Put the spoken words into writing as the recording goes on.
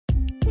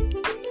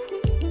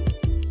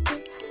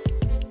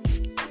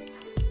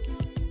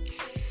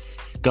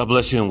God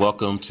bless you and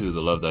welcome to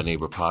the Love Thy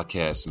Neighbor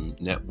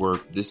Podcast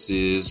Network. This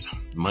is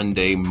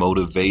Monday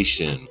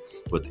Motivation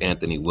with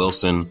Anthony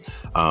Wilson.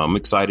 I'm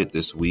excited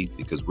this week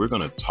because we're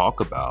going to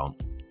talk about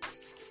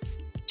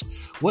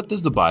what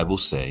does the Bible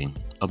say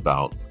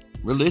about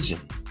religion.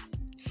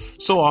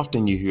 So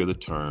often you hear the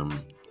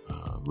term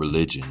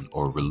religion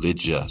or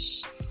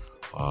religious.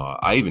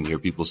 I even hear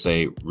people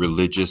say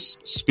religious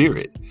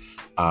spirit.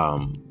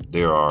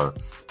 There are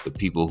the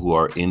people who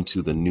are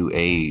into the new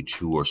age,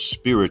 who are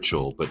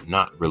spiritual, but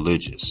not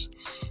religious.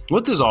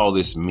 What does all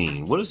this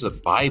mean? What does the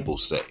Bible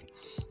say?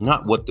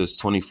 Not what does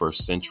 21st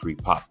century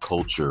pop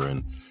culture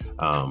and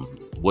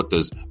what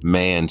does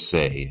man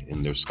say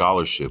in their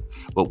scholarship,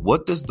 but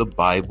what does the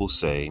Bible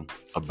say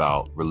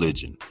about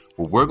religion?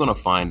 Well, we're going to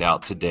find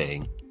out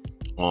today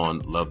on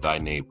Love Thy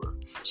Neighbor.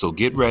 So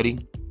get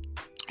ready,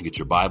 get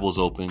your Bibles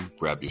open,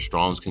 grab your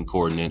Strong's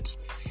Concordance,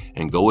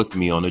 and go with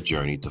me on a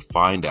journey to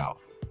find out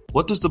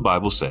what does the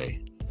Bible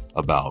say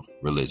about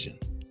religion.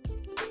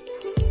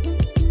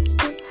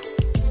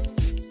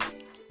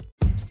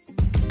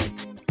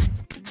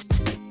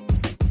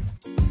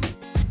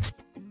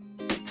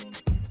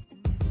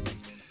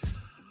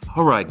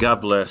 All right, God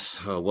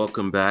bless.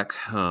 Welcome back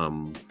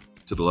to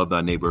the Love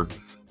Thy Neighbor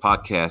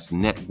Podcast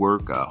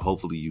Network.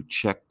 Hopefully you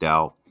checked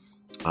out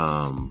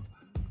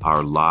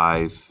our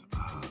live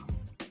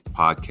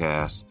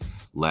podcast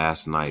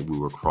last night. We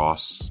were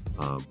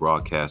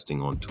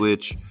broadcasting on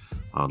Twitch,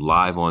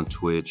 live on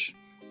Twitch.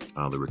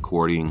 The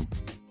recording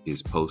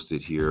is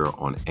posted here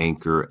on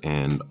Anchor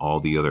and all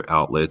the other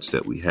outlets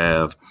that we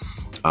have.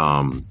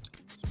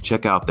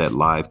 Check out that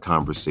live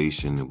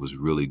conversation. It was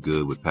really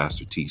good with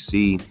Pastor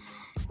TC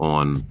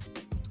on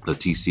the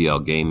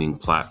TCL gaming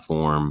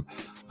platform.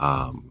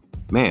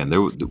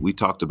 We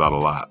talked about a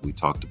lot. We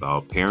talked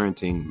about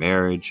parenting,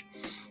 marriage.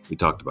 We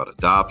talked about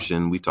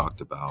adoption. We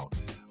talked about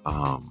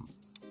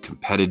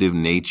competitive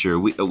nature.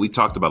 We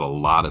talked about a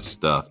lot of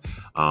stuff.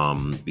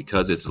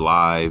 Because it's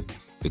live,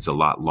 it's a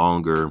lot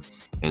longer.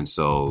 And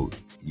so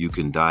you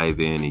can dive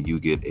in and you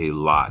get a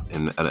lot.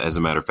 And as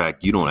a matter of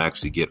fact, you don't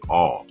actually get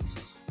all.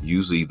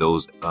 Usually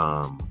those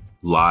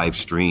live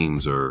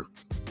streams are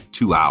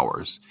 2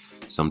 hours,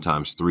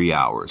 sometimes 3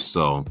 hours.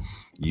 So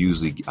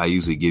I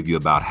usually give you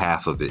about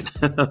half of it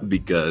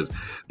because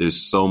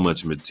there's so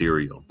much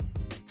material.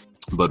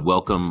 But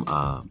welcome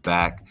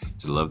back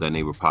to the Love Thy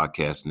Neighbor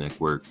Podcast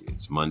Network.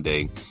 It's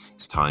Monday.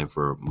 It's time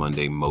for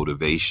Monday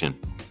Motivation.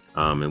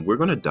 And we're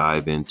going to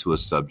dive into a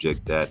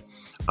subject that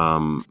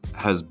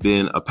has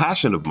been a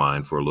passion of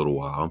mine for a little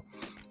while.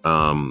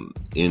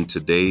 In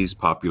today's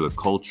popular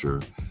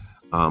culture,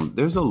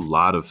 there's a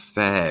lot of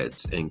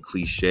fads and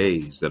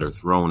cliches that are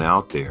thrown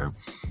out there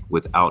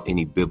without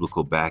any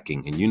biblical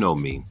backing. And you know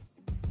me,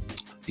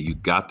 you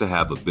got to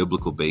have a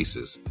biblical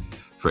basis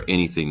for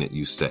anything that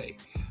you say.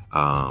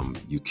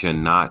 You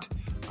cannot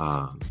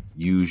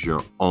use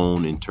your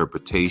own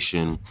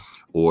interpretation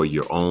or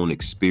your own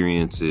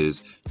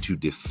experiences to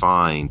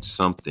define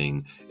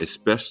something,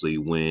 especially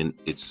when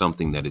it's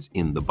something that is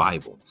in the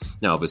Bible.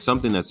 Now, if it's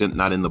something that's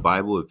not in the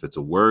Bible, if it's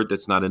a word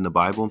that's not in the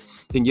Bible,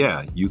 then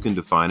yeah, you can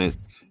define it,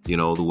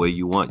 the way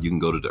you want. You can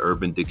go to the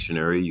Urban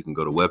Dictionary. You can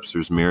go to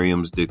Webster's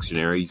Merriam's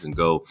Dictionary. You can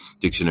go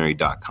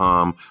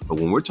dictionary.com. But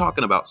when we're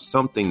talking about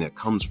something that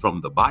comes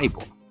from the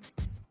Bible,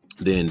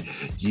 then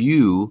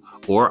you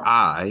or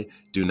I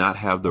do not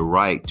have the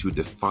right to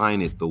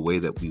define it the way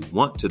that we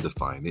want to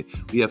define it.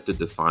 We have to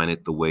define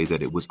it the way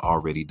that it was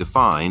already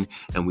defined,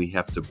 and we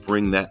have to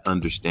bring that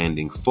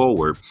understanding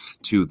forward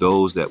to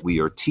those that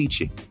we are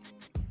teaching.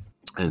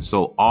 And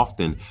so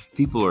often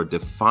people are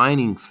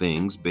defining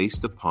things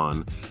based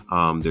upon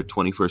their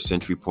 21st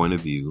century point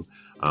of view.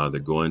 They're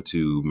going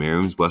to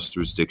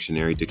Merriam-Webster's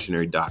Dictionary,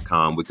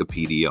 dictionary.com,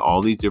 Wikipedia,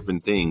 all these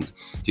different things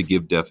to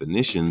give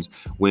definitions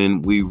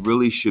when we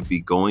really should be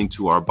going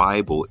to our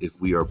Bible if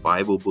we are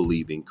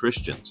Bible-believing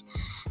Christians.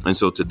 And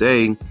so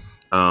today,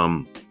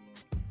 I'm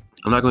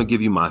not going to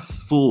give you my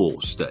full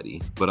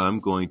study, but I'm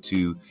going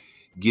to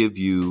give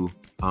you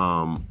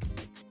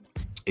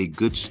a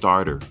good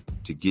starter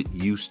to get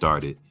you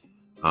started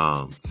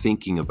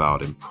thinking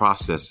about and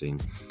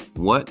processing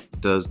what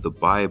does the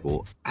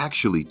Bible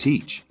actually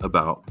teach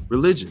about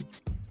religion.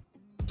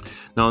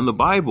 Now, in the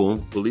Bible,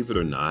 believe it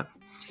or not,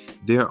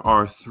 there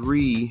are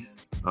 3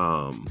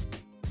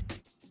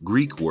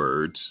 Greek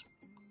words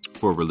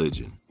for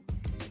religion,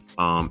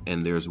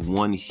 and there's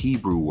 1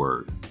 Hebrew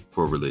word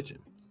for religion.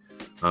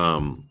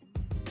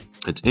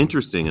 It's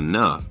interesting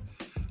enough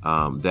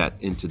that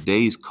in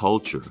today's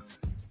culture,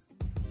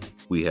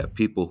 we have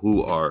people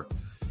who are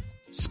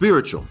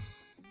spiritual,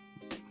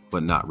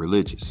 but not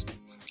religious.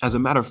 As a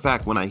matter of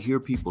fact, when I hear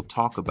people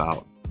talk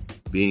about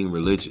being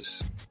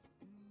religious,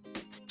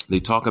 they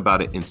talk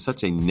about it in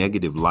such a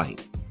negative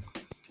light.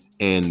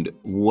 And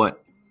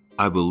what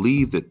I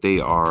believe that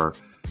they are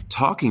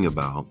talking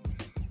about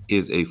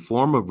is a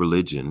form of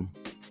religion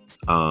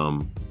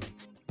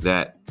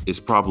that is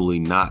probably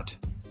not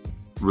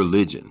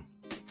religion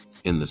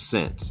in the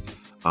sense.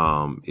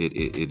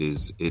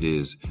 It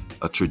is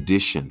a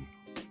tradition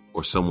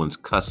or someone's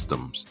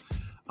customs.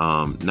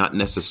 not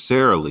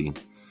necessarily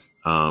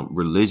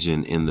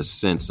religion in the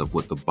sense of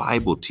what the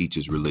Bible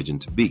teaches religion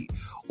to be,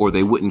 or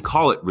they wouldn't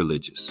call it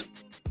religious.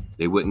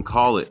 They wouldn't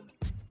call it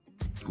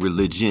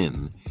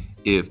religion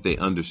if they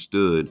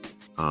understood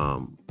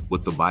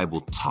what the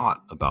Bible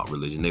taught about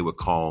religion. They would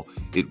call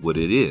it what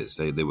it is.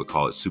 They would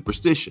call it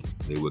superstition.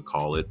 They would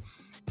call it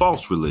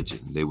false religion.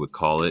 They would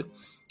call it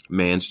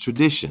man's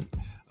tradition.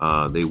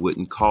 They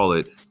wouldn't call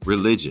it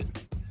religion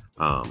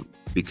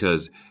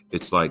because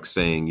it's like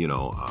saying,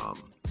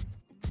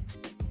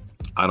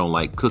 I don't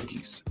like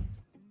cookies,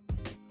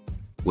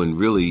 when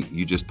really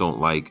you just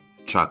don't like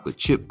chocolate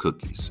chip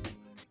cookies.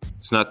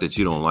 It's not that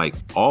you don't like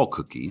all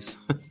cookies.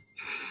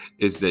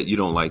 It's that you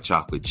don't like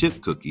chocolate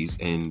chip cookies,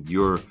 and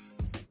you're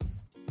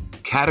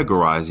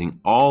categorizing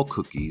all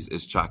cookies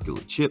as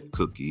chocolate chip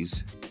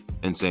cookies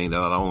and saying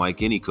that I don't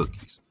like any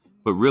cookies.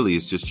 But really,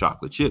 it's just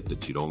chocolate chip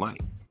that you don't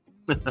like.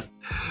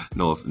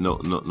 No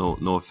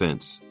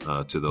offense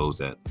to those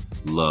that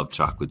love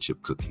chocolate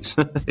chip cookies.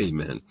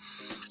 Amen.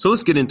 So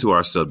let's get into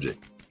our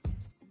subject.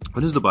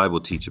 What does the Bible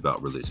teach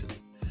about religion?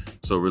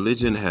 So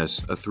religion has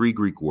three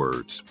Greek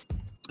words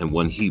and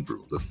one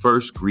Hebrew. The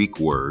first Greek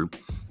word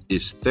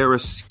is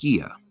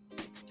thereskia,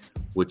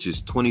 which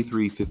is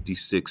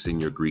 2356 in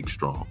your Greek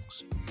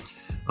Strongs.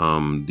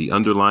 The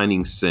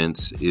underlining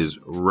sense is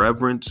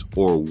reverence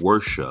or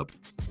worship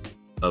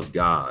of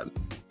God,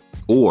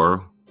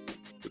 or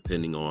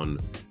depending on,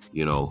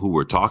 who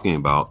we're talking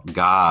about,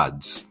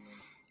 gods.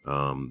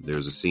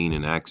 There's a scene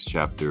in Acts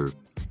chapter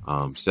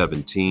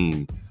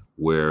 17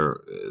 where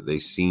they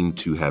seem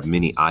to have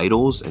many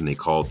idols and they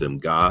called them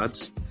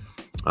gods.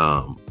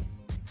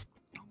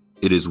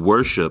 It is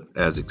worship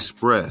as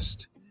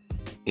expressed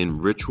in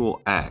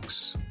ritual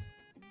acts.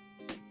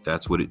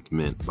 That's what it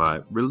meant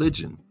by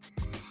religion.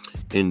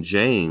 In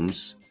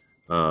James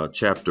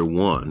chapter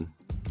 1,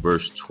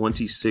 verse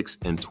 26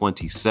 and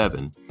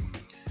 27,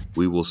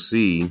 we will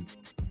see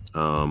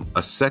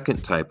a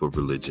second type of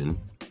religion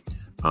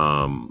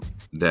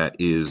that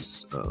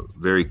is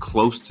very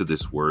close to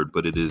this word,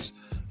 but it is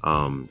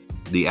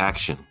the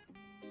action,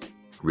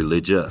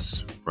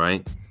 religious,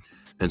 right?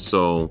 And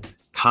so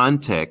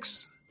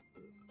context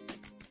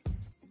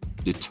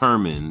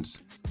determines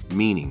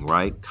meaning,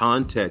 right?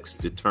 Context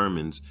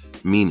determines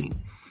meaning.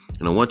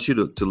 And I want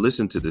you to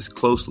listen to this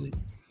closely.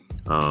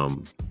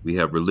 We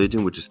have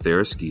religion, which is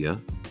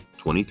thereskia,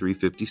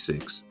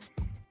 2356.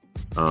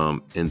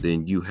 And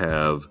then you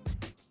have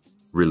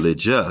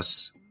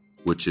religious,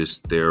 which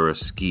is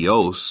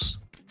thereskios,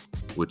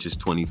 which is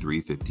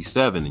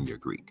 2357 in your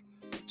Greek.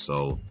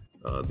 So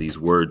these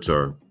words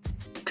are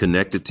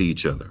connected to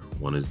each other.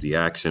 One is the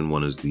action,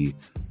 one is the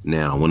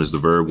noun, one is the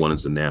verb, one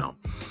is the noun.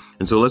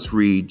 And so let's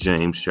read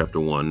James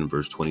chapter 1,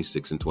 verse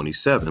 26 and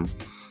 27,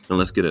 and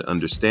let's get an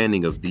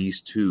understanding of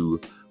these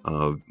two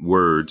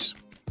words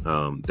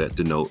that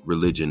denote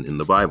religion in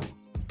the Bible.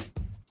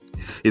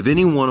 If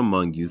anyone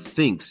among you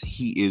thinks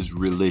he is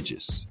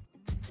religious,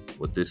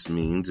 what this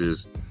means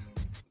is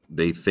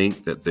they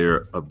think that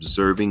they're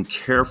observing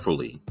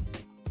carefully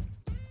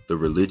the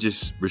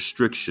religious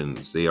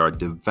restrictions. They are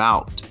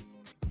devout.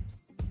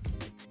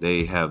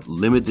 They have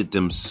limited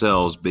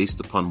themselves based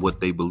upon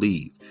what they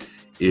believe.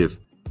 If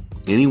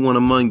anyone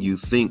among you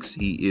thinks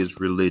he is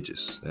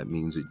religious, that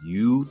means that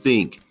you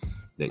think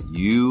that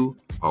you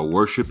are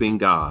worshiping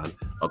God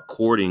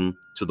according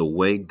to the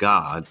way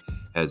God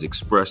has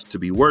expressed to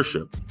be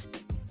worshiped.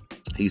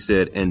 He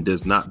said, and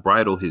does not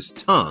bridle his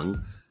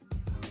tongue,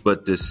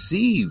 but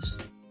deceives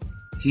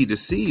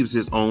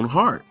his own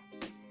heart.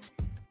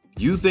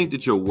 You think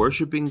that you're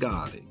worshiping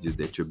God,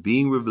 that you're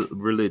being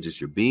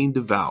religious, you're being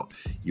devout,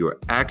 you're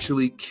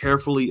actually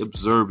carefully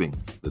observing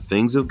the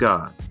things of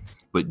God,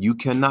 but you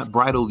cannot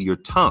bridle your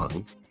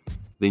tongue,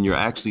 then you're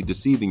actually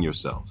deceiving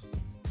yourself.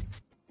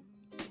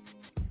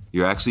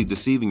 You're actually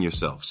deceiving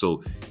yourself.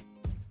 So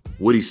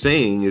what he's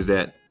saying is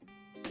that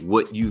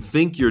what you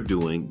think you're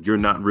doing, you're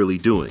not really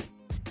doing.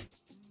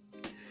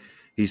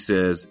 He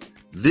says,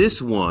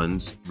 this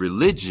one's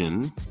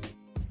religion,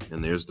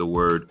 and there's the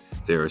word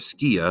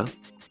thereskia,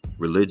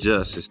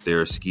 religious is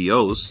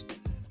thereskios,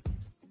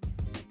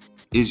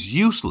 is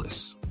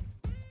useless.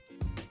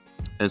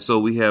 And so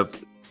we have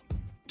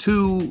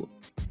two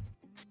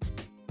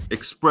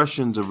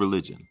expressions of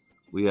religion.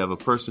 We have a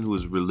person who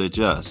is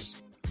religious,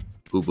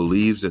 who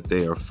believes that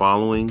they are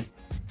following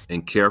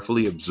and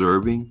carefully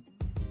observing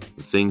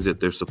the things that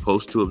they're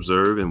supposed to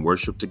observe and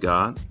worship to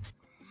God.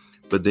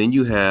 But then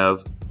you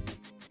have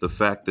the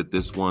fact that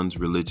this one's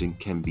religion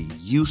can be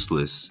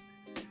useless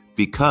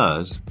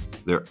because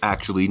they're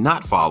actually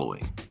not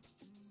following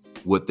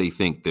what they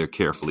think they're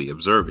carefully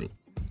observing.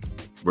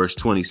 Verse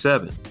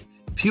 27,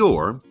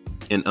 pure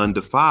and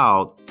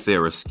undefiled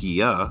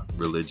thereskia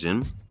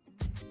religion,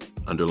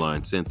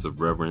 underlying sense of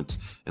reverence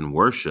and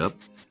worship,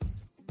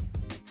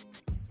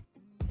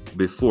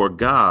 before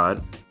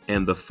God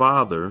and the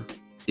Father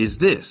is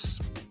this: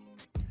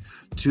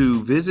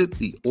 to visit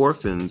the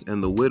orphans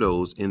and the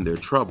widows in their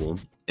trouble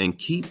and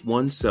keep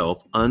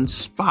oneself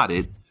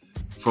unspotted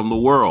from the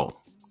world.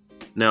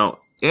 Now,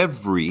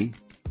 every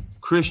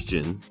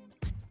Christian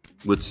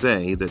would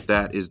say that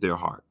that is their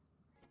heart.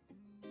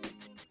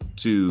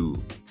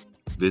 To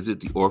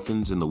visit the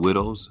orphans and the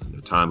widows in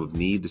their time of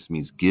need. This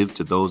means give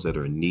to those that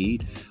are in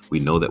need. We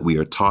know that we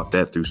are taught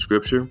that through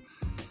scripture,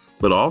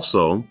 but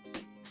also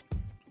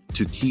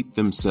to keep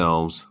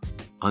themselves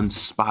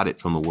unspotted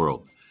from the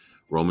world.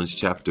 Romans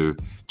chapter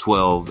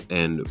 12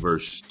 and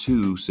verse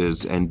 2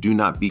 says, "And do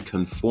not be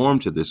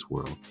conformed to this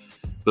world,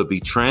 but be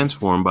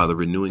transformed by the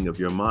renewing of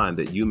your mind,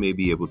 that you may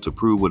be able to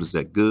prove what is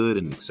that good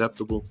and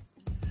acceptable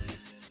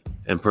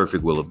and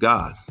perfect will of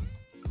God."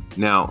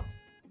 Now,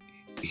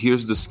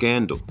 here's the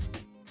scandal.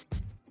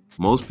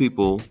 Most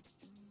people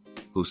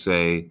who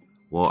say,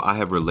 well, I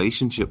have a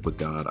relationship with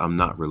God, I'm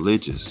not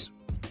religious.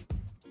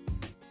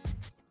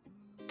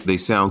 They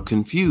sound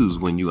confused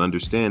when you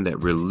understand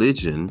that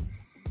religion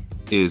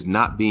is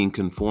not being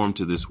conformed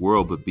to this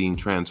world, but being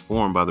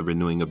transformed by the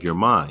renewing of your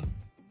mind,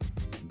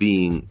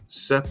 being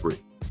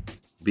separate,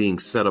 being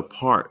set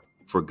apart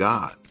for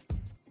God,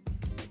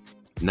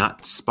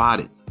 not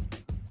spotted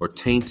or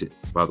tainted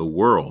by the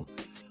world,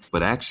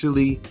 but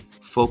actually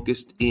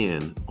focused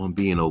in on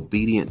being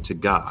obedient to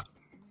God.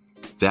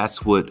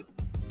 That's what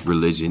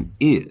religion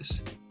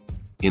is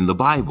in the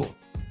Bible.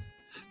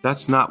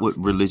 That's not what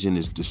religion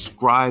is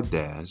described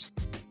as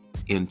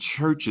in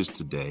churches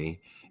today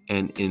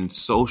and in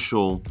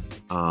social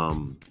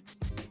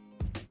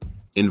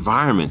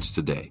environments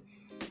today.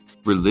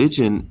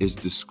 Religion is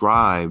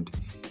described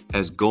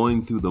as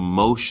going through the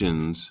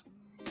motions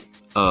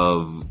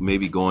of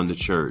maybe going to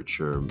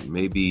church, or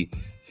maybe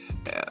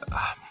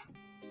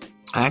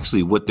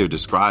actually what they're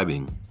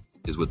describing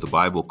is what the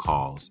Bible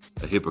calls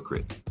a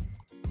hypocrite.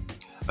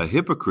 A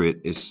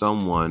hypocrite is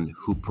someone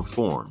who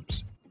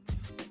performs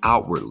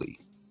outwardly,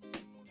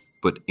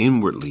 but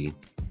inwardly,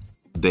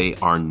 they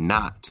are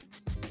not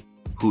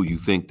who you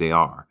think they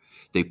are.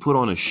 They put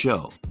on a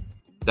show.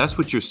 That's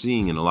what you're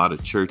seeing in a lot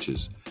of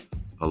churches.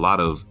 A lot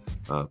of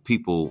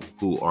people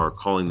who are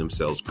calling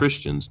themselves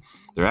Christians,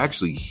 they're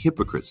actually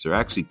hypocrites. They're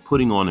actually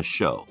putting on a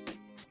show.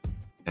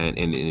 And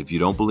if you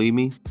don't believe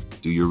me,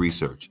 do your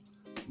research.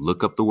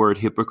 Look up the word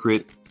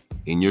hypocrite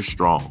in your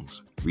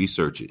Strongs.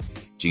 Research it.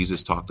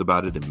 Jesus talked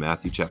about it in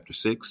Matthew chapter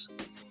 6,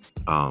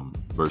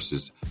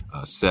 verses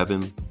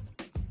 7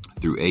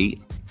 through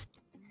 8.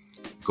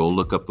 Go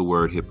look up the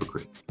word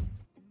hypocrite.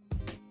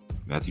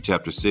 Matthew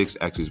chapter 6,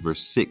 actually is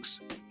verse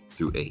 6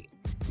 through 8.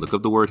 Look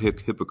up the word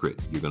hypocrite.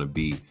 You're going to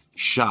be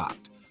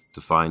shocked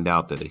to find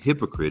out that a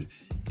hypocrite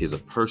is a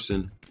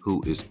person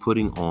who is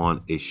putting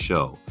on a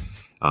show.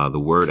 The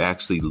word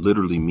actually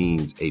literally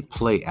means a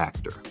play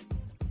actor.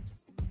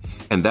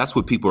 And that's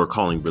what people are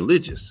calling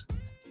religious.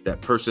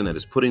 That person that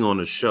is putting on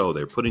a show,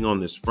 they're putting on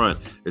this front,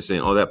 they're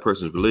saying, oh, that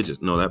person's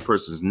religious. No, that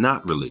person is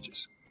not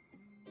religious.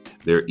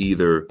 They're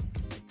either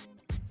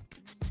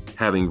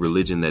having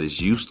religion that is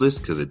useless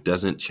because it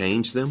doesn't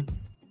change them,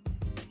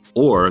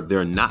 or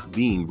they're not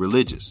being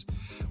religious.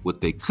 What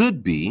they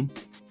could be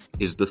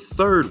is the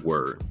third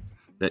word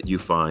that you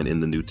find in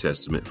the New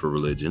Testament for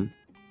religion.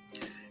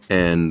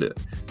 And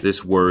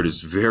this word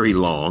is very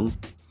long,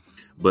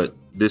 but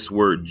this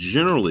word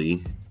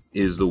generally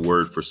is the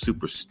word for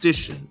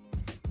superstition,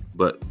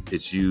 but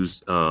it's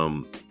used,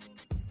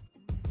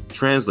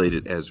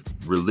 translated as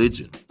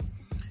religion.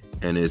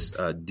 And it's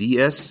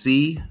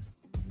DSC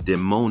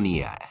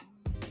demoniae.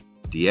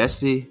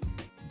 DSC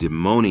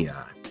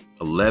demoniae.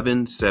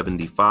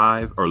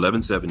 1175 or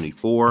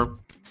 1174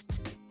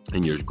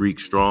 in your Greek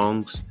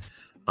Strongs.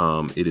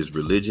 It is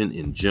religion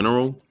in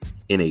general,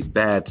 in a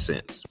bad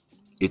sense.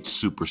 It's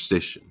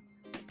superstition.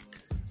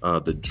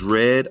 The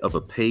dread of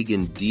a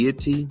pagan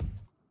deity,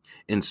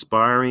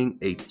 inspiring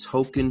a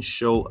token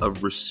show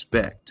of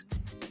respect.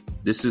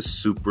 This is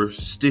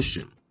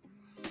superstition.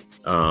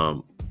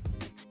 Let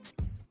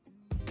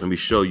me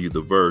show you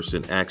the verse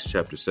in Acts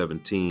chapter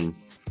 17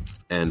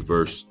 and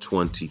verse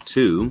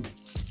 22,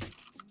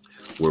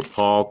 where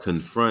Paul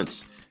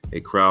confronts a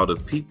crowd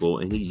of people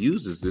and he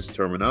uses this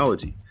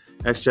terminology.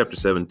 Acts chapter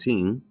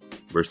 17,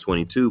 verse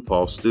 22,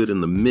 Paul stood in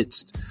the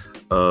midst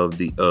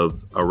of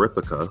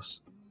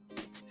Areopagus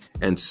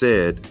and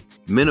said,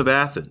 "Men of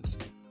Athens,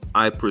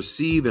 I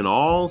perceive in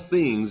all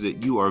things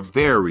that you are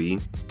very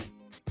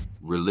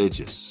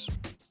religious.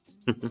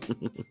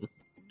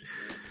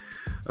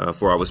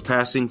 For I was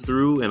passing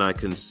through, and I,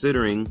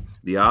 considering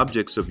the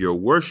objects of your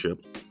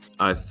worship,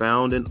 I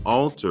found an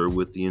altar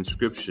with the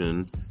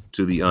inscription,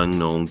 'To the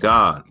unknown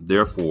God.'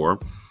 Therefore,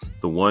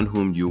 the one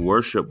whom you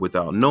worship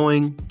without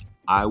knowing,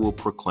 I will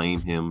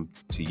proclaim him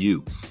to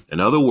you." In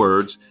other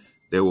words,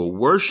 they were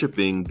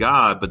worshiping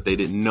God, but they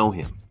didn't know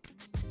him.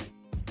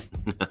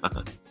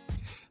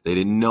 They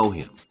didn't know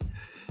him.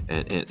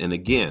 And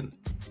again,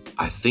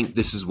 I think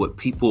this is what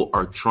people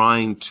are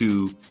trying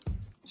to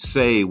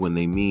say when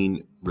they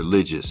mean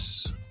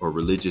religious or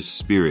religious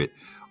spirit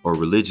or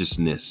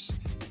religiousness,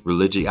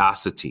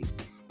 religiosity.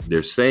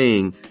 They're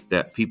saying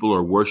that people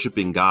are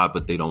worshiping God,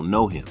 but they don't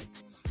know him.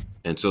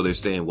 And so they're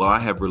saying, well, I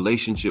have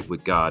relationship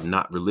with God,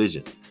 not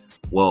religion.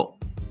 Well,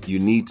 you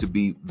need to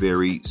be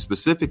very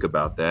specific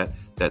about that.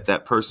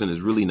 that person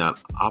is really not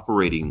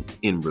operating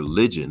in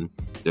religion.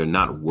 They're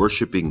not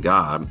worshiping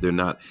God. They're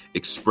not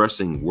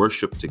expressing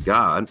worship to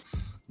God.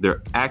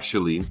 They're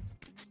actually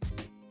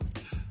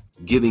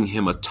giving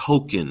him a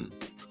token,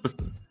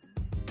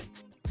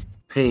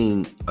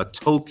 paying a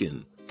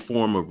token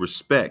form of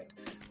respect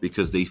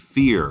because they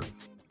fear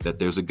that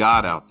there's a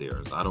God out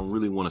there. I don't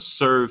really want to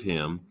serve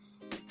him,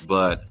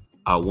 but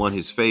I want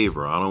his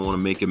favor. I don't want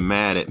to make him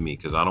mad at me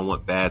because I don't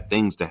want bad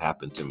things to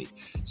happen to me.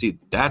 See,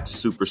 that's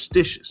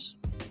superstitious.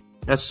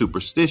 That's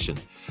superstition.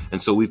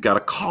 And so we've got to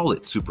call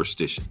it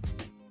superstition.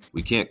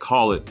 We can't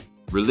call it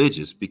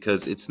religious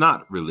because it's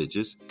not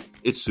religious.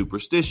 It's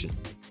superstition.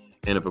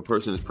 And if a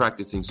person is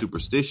practicing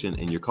superstition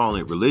and you're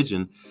calling it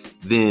religion,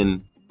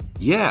 then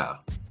yeah,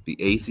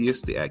 the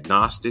atheist, the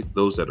agnostic,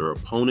 those that are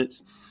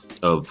opponents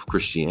of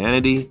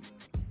Christianity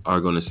are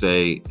going to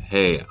say,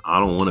 hey, I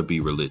don't want to be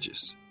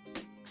religious.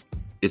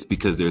 It's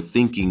because they're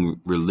thinking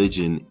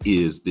religion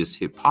is this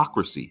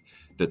hypocrisy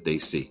that they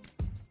see,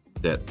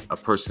 that a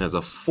person has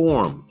a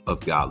form of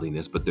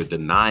godliness, but they're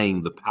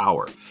denying the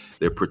power.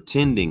 They're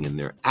pretending and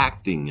they're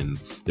acting and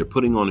they're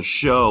putting on a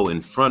show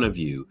in front of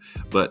you,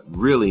 but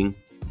really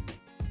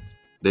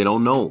they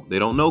don't know. They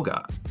don't know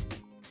God.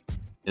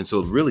 And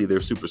so really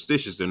they're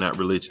superstitious. They're not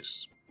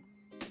religious.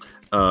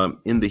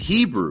 In the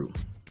Hebrew,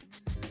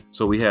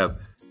 so we have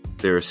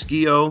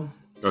theriskio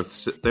or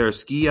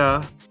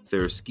theriskia,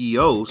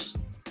 theriskios,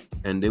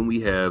 and then we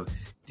have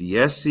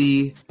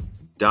diesi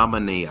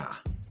damanea,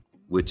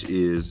 which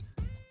is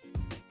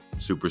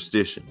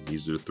superstition.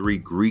 These are three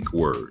Greek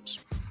words,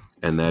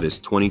 and that is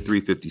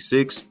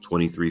 2356,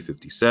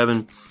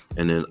 2357,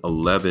 and then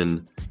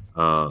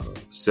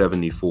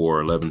 1174,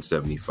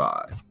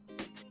 1175.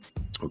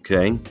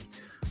 Okay,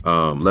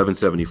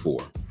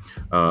 1174.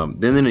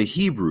 Then in the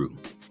Hebrew,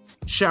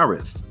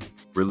 sharith,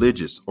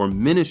 religious or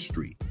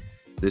ministry.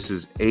 This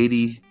is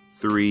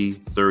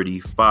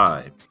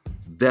 8335,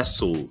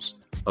 vessels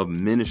of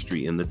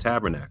ministry in the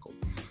tabernacle.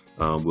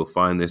 We'll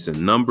find this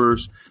in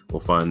Numbers. We'll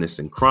find this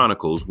in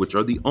Chronicles, which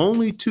are the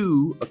only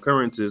two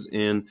occurrences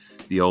in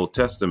the Old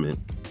Testament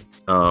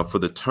for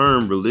the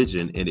term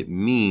religion, and it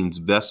means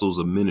vessels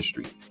of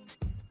ministry.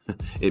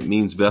 It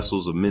means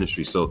vessels of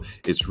ministry. So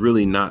it's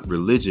really not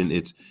religion.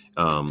 It's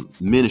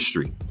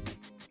ministry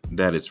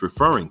that it's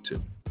referring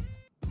to.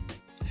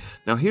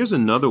 Now, here's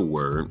another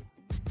word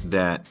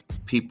that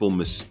people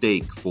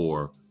mistake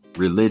for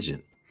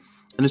religion,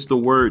 and it's the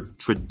word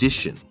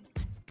tradition.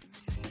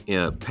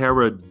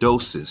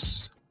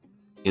 Paradosis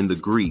in the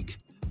Greek,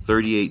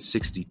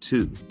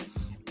 3862.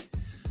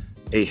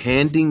 A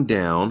handing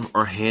down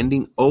or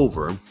handing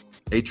over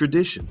a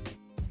tradition,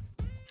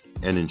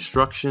 an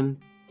instruction,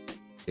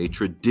 a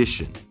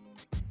tradition.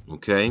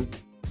 Okay.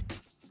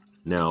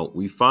 Now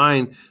we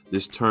find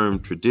this term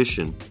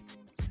tradition.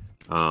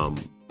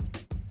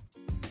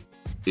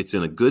 It's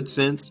in a good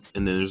sense,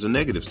 and then there's a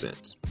negative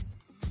sense.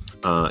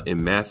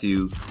 In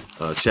Matthew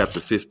chapter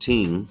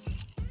 15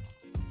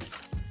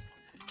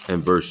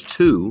 and verse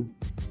 2,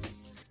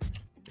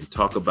 they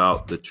talk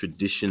about the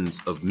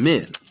traditions of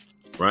men,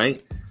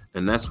 right?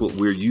 And that's what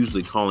we're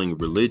usually calling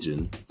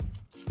religion,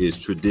 is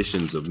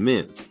traditions of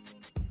men.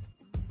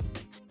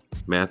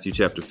 Matthew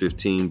chapter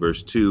 15,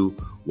 verse 2,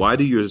 why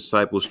do your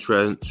disciples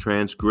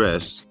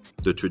transgress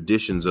the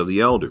traditions of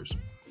the elders?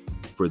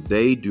 For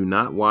they do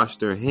not wash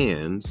their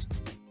hands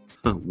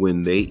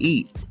when they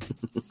eat.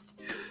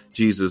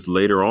 Jesus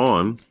later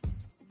on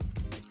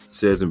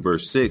says in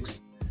verse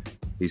 6,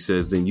 he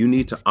says, then you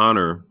need not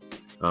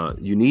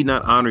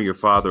honor your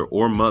father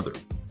or mother.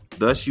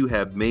 Thus you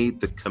have made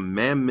the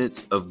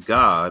commandments of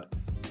God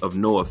of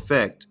no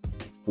effect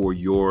for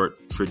your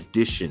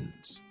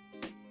traditions.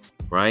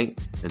 Right?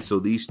 And so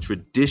these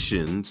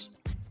traditions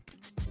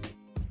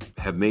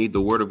have made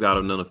the word of God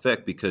of none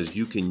effect because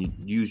you can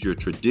use your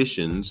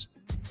traditions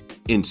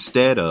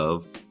instead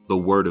of the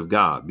word of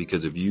God.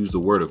 Because if you use the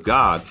word of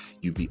God,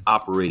 you'd be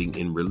operating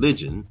in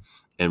religion,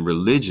 and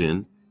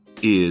religion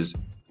is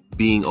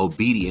being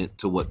obedient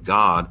to what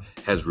God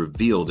has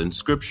revealed in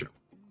scripture.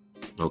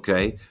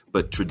 Okay.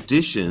 But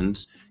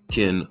traditions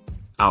can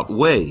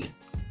outweigh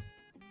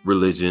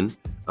religion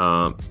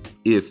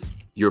if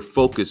you're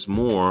focused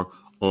more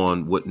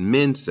on what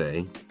men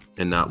say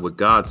and not what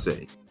God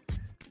say.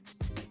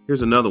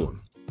 Here's another one.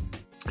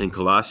 In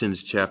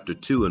Colossians chapter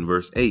 2 and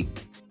verse 8,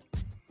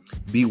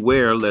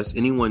 beware lest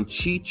anyone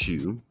cheat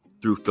you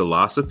through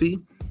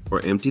philosophy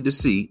or empty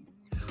deceit,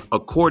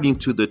 according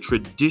to the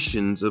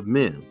traditions of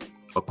men,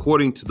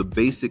 according to the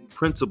basic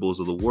principles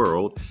of the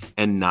world,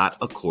 and not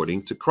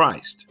according to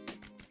Christ.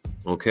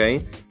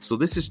 Okay, so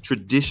this is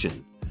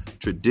tradition.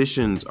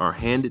 Traditions are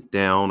handed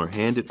down or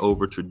handed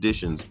over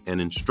traditions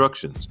and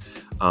instructions.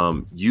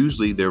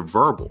 Usually they're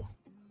verbal.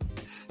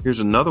 Here's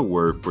another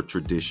word for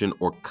tradition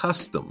or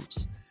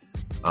customs.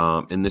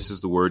 And this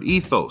is the word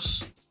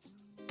ethos,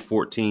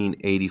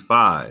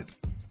 1485.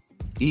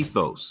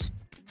 Ethos.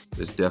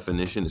 This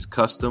definition is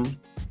custom,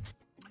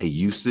 a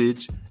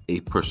usage, a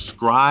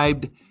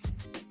prescribed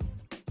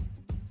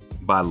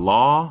by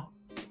law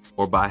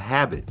or by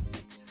habit.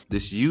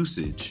 This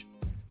usage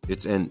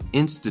It's an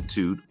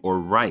institute or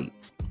rite,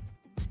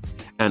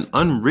 an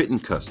unwritten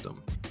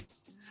custom,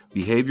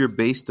 behavior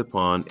based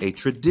upon a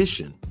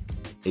tradition,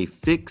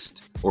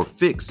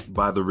 fixed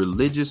by the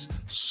religious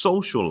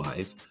social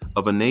life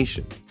of a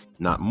nation,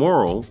 not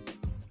moral,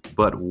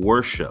 but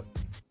worship.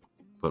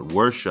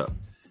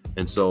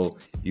 And so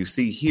you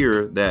see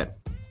here that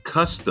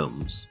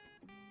customs,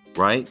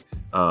 right,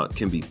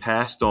 can be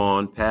passed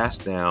on,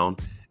 passed down,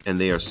 and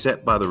they are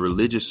set by the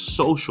religious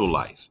social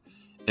life.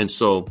 And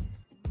so,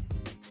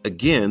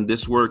 again,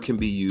 this word can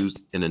be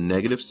used in a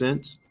negative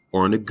sense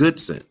or in a good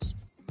sense.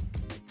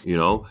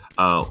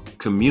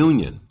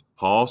 Communion.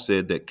 Paul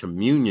said that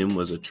communion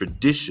was a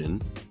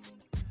tradition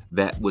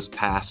that was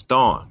passed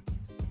on.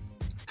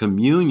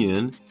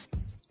 Communion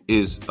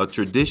is a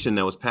tradition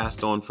that was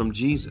passed on from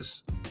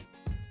Jesus.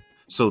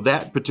 So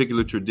that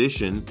particular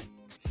tradition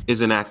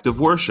is an act of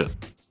worship.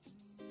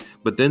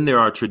 But then there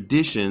are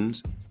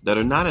traditions that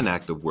are not an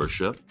act of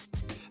worship.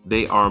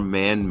 They are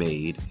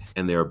man-made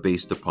and they are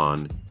based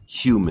upon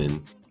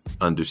human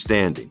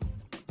understanding.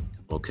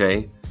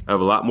 Okay? I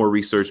have a lot more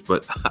research,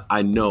 but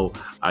I know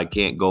I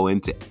can't go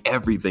into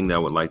everything that I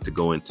would like to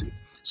go into.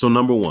 So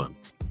number one,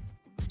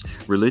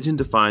 religion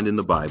defined in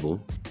the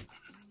Bible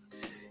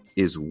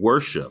is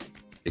worship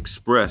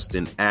expressed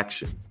in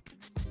action,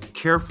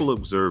 careful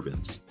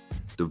observance,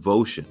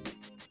 devotion,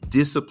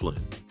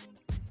 discipline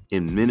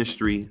in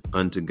ministry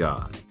unto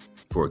God.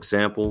 For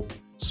example,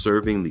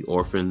 serving the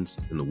orphans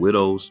and the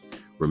widows,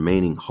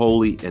 remaining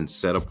holy and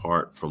set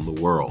apart from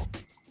the world.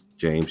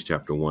 James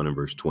chapter 1 and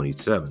verse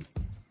 27.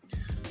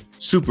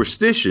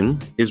 Superstition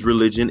is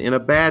religion in a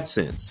bad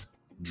sense.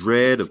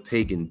 Dread of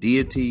pagan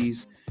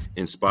deities,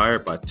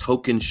 inspiring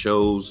token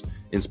shows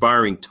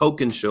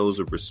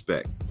of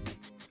respect.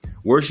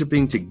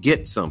 Worshiping to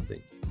get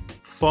something.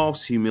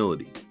 False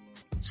humility.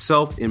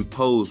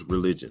 Self-imposed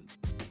religion.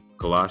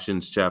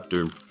 Colossians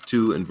chapter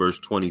 2 and verse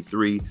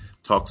 23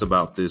 talks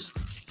about this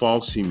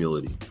false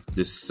humility,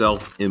 this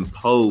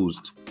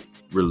self-imposed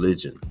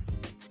religion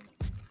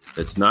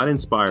that's not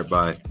inspired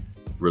by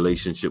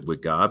relationship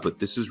with God, but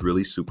this is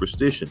really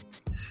superstition.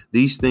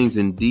 These things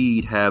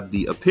indeed have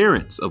the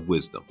appearance of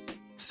wisdom,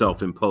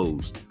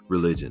 self-imposed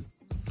religion,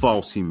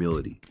 false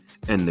humility,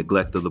 and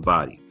neglect of the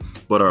body,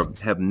 but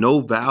have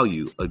no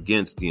value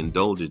against the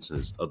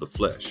indulgences of the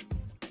flesh.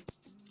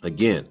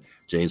 Again,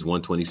 James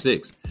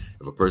 1:26.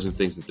 If a person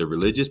thinks that they're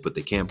religious, but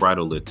they can't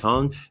bridle their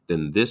tongue,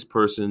 then this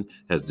person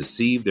has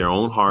deceived their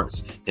own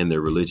hearts and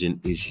their religion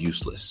is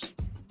useless.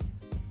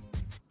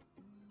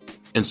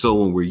 And so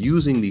when we're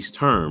using these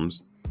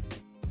terms,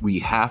 we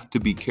have to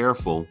be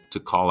careful to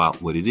call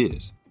out what it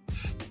is.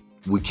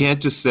 We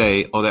can't just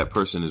say, oh, that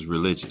person is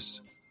religious.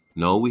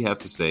 No, we have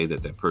to say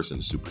that that person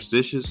is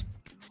superstitious,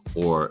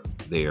 or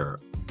they're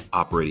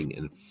operating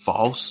in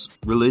false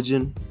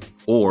religion,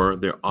 or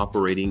they're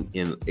operating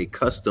in a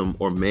custom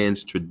or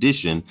man's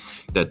tradition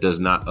that does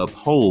not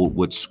uphold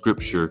what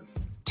Scripture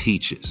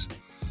teaches.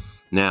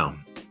 Now,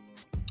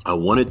 I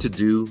wanted to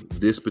do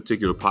this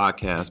particular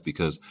podcast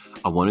because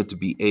I wanted to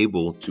be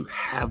able to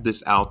have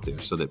this out there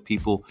so that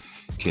people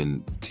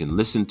can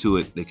listen to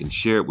it. They can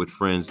share it with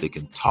friends. They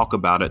can talk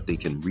about it. They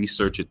can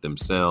research it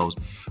themselves.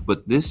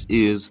 But this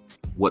is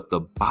what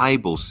the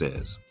Bible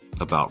says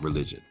about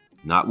religion,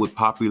 not what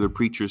popular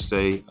preachers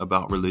say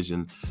about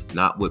religion,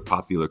 not what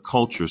popular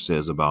culture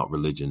says about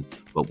religion,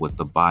 but what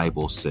the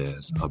Bible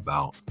says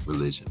about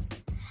religion.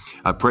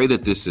 I pray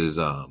that this is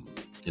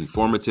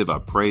informative. I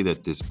pray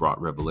that this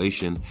brought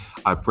revelation.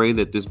 I pray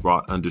that this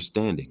brought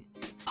understanding.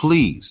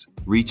 Please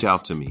reach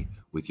out to me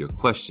with your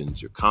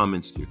questions, your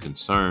comments, your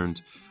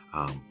concerns.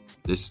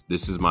 This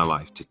is my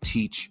life, to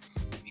teach,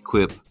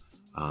 equip,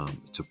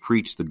 to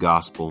preach the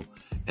gospel.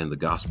 And the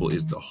gospel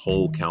is the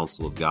whole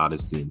counsel of God.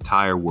 It's the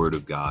entire word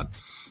of God.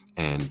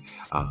 And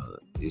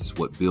it's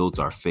what builds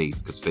our faith,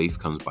 because faith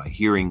comes by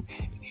hearing,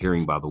 and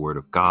hearing by the word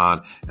of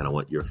God. And I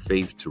want your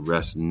faith to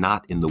rest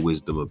not in the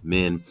wisdom of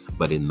men,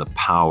 but in the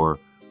power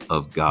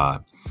of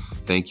God.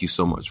 Thank you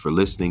so much for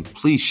listening.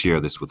 Please share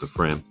this with a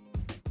friend.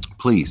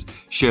 Please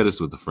share this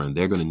with a friend.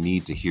 They're going to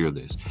need to hear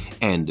this.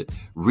 And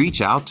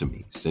reach out to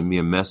me. Send me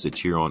a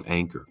message here on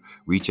Anchor.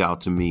 Reach out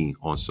to me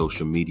on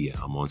social media.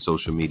 I'm on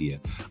social media,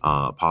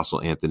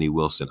 Apostle Anthony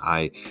Wilson.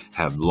 I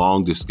have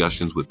long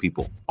discussions with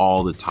people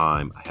all the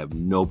time. I have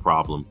no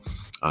problem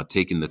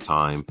taking the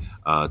time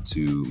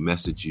to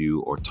message you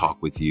or talk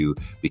with you,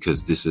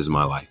 because this is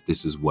my life.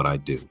 This is what I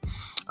do.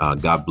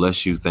 God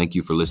bless you. Thank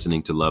you for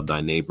listening to Love Thy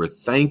Neighbor.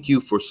 Thank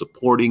you for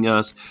supporting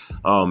us.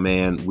 Oh,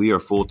 man, we are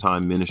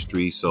full-time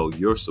ministry, so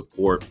your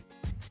support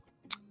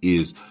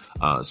is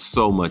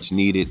so much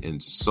needed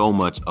and so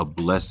much a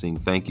blessing.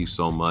 Thank you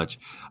so much.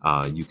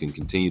 You can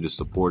continue to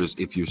support us.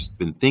 If you've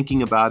been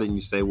thinking about it and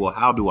you say, well,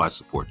 how do I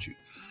support you?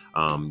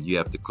 You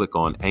have to click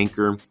on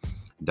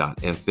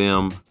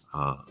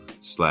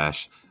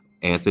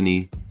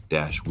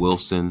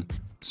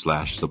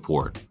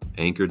anchor.fm/Anthony-Wilson/support.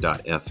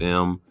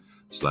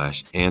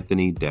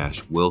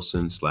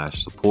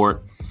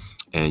 Anchor.fm/Anthony-Wilson/support.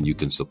 And you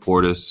can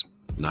support us.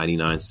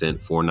 99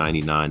 cents,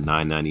 $4.99,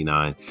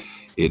 $9.99.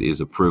 It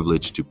is a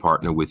privilege to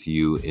partner with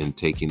you in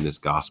taking this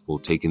gospel,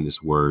 taking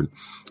this word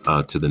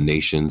to the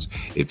nations.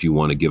 If you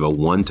want to give a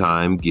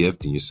one-time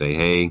gift and you say,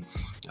 hey,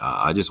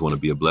 I just want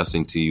to be a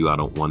blessing to you. I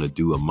don't want to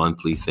do a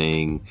monthly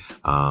thing.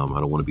 I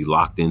don't want to be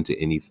locked into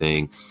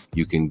anything.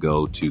 You can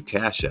go to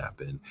Cash App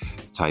and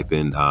type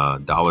in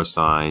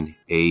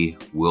 $A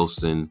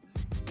Wilson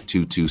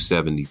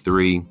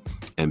 2273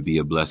 and be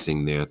a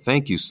blessing there.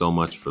 Thank you so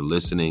much for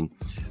listening.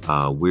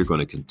 We're going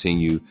to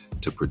continue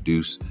to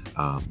produce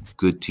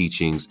good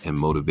teachings and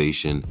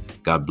motivation.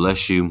 God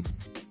bless you.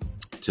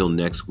 Till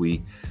next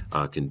week,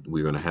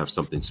 we're going to have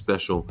something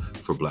special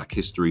for Black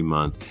History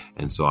Month.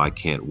 And so I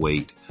can't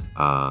wait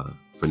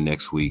for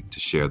next week to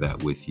share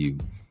that with you.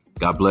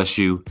 God bless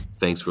you.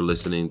 Thanks for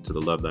listening to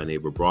the Love Thy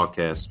Neighbor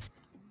broadcast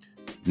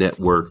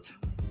network.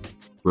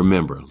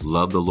 Remember,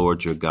 love the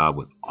Lord your God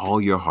with all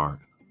your heart,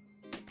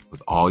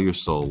 with all your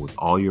soul, with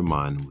all your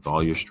mind, and with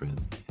all your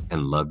strength,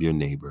 and love your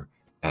neighbor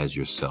as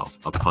yourself.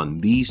 Upon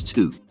these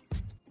two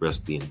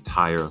rests the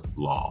entire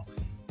law.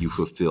 You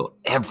fulfill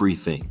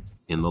everything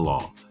in the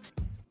law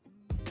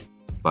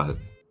by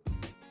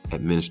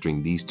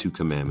administering these two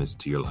commandments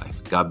to your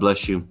life. God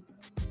bless you.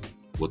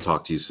 We'll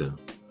talk to you soon.